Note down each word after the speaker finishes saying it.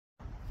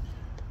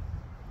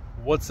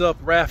What's up,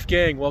 Raf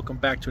gang? Welcome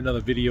back to another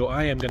video.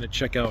 I am going to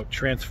check out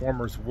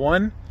Transformers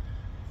 1.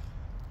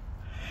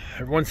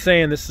 Everyone's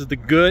saying this is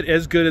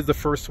as good as the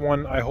first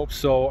one. I hope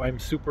so. I'm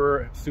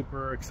super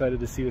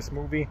excited to see this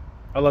movie.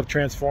 I love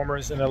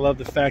Transformers, and I love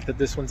the fact that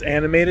this one's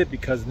animated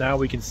because now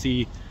we can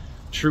see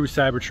true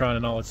Cybertron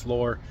and all its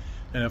lore.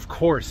 And of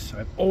course,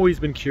 I've always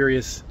been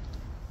curious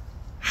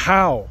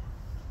how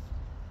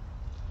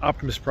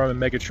Optimus Prime and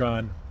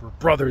Megatron were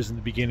brothers in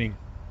the beginning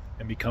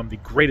and become the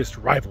greatest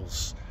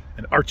rivals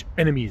and arch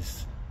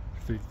enemies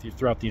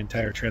throughout the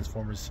entire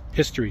Transformers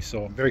history.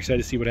 So I'm very excited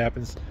to see what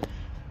happens.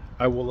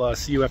 I will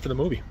see you after the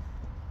movie.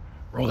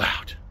 Roll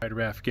out. All right,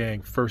 Raf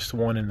gang, first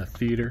one in the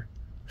theater,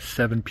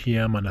 7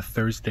 p.m. on a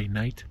Thursday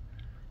night.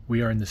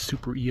 We are in the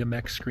Super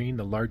EMX screen,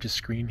 the largest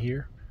screen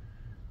here.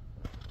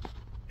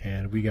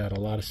 And we got a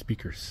lot of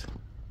speakers.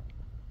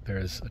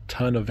 There's a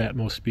ton of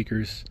Atmos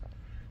speakers.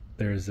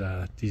 There's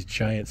these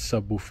giant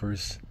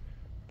subwoofers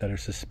that are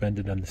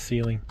suspended on the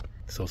ceiling.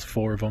 So it's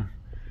 4 of them.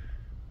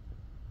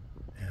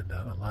 And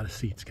a lot of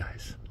seats,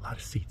 guys. A lot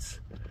of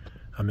seats.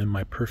 I'm in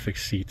my perfect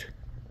seat.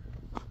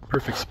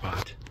 Perfect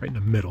spot. Right in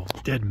the middle.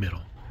 Dead middle.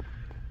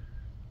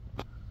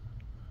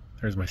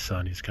 There's my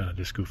son. He's kind of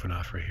just goofing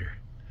off right here.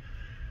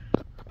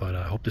 But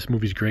I hope this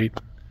movie's great.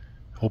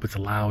 Hope it's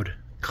a loud,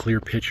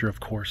 clear picture, of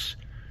course.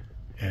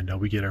 And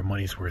we get our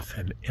money's worth.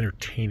 An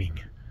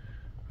entertaining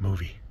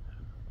movie.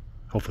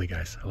 Hopefully,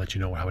 guys. I'll let you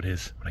know how it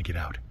is when I get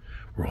out.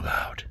 Roll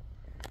out.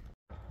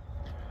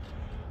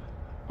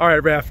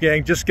 Alright, Raf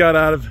gang, just got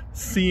out of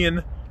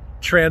seeing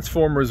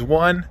Transformers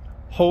 1.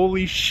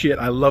 Holy shit,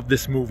 I love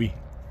this movie.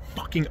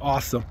 Fucking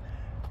awesome.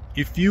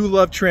 If you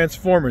love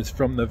Transformers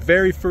from the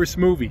very first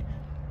movie,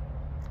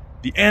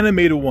 the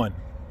animated one,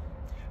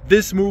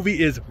 this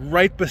movie is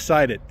right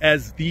beside it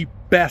as the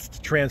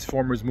best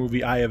Transformers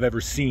movie I have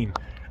ever seen.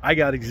 I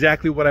got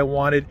exactly what I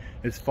wanted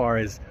as far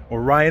as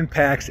Orion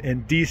Pax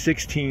and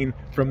D16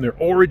 from their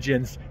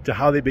origins to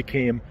how they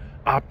became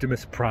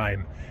Optimus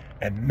Prime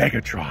and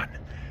Megatron.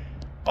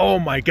 Oh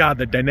my god,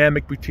 the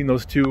dynamic between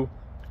those two,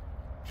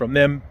 from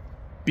them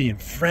being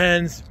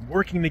friends,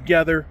 working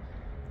together,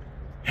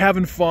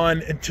 having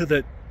fun, and to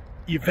the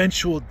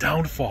eventual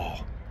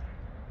downfall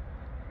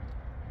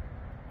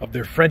of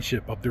their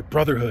friendship, of their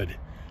brotherhood,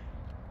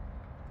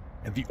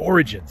 and the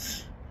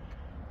origins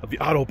of the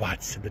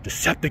Autobots and the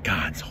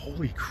Decepticons.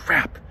 Holy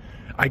crap,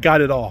 I got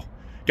it all.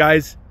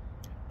 Guys,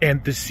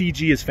 and the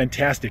CG is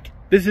fantastic.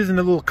 This isn't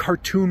a little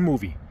cartoon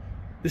movie.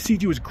 The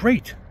CG was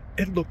great.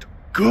 It looked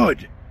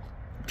good.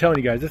 I'm telling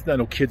you guys, this is not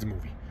no kids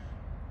movie.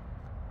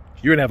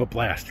 You're gonna have a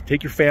blast.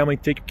 Take your family,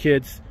 take your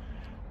kids.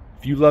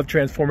 If you love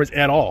Transformers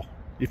at all,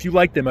 if you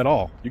like them at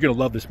all, you're gonna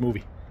love this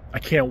movie. I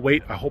can't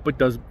wait. I hope it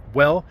does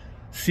well.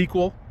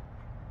 Sequel,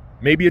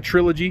 maybe a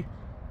trilogy.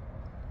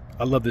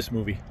 I love this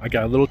movie. I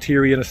got a little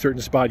teary in a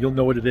certain spot. You'll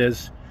know what it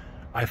is.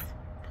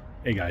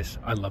 Hey guys,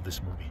 I love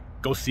this movie.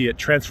 Go see it.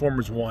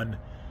 Transformers 1.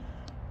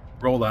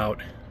 Roll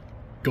out.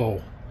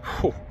 Go.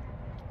 Whew.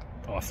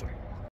 Awesome.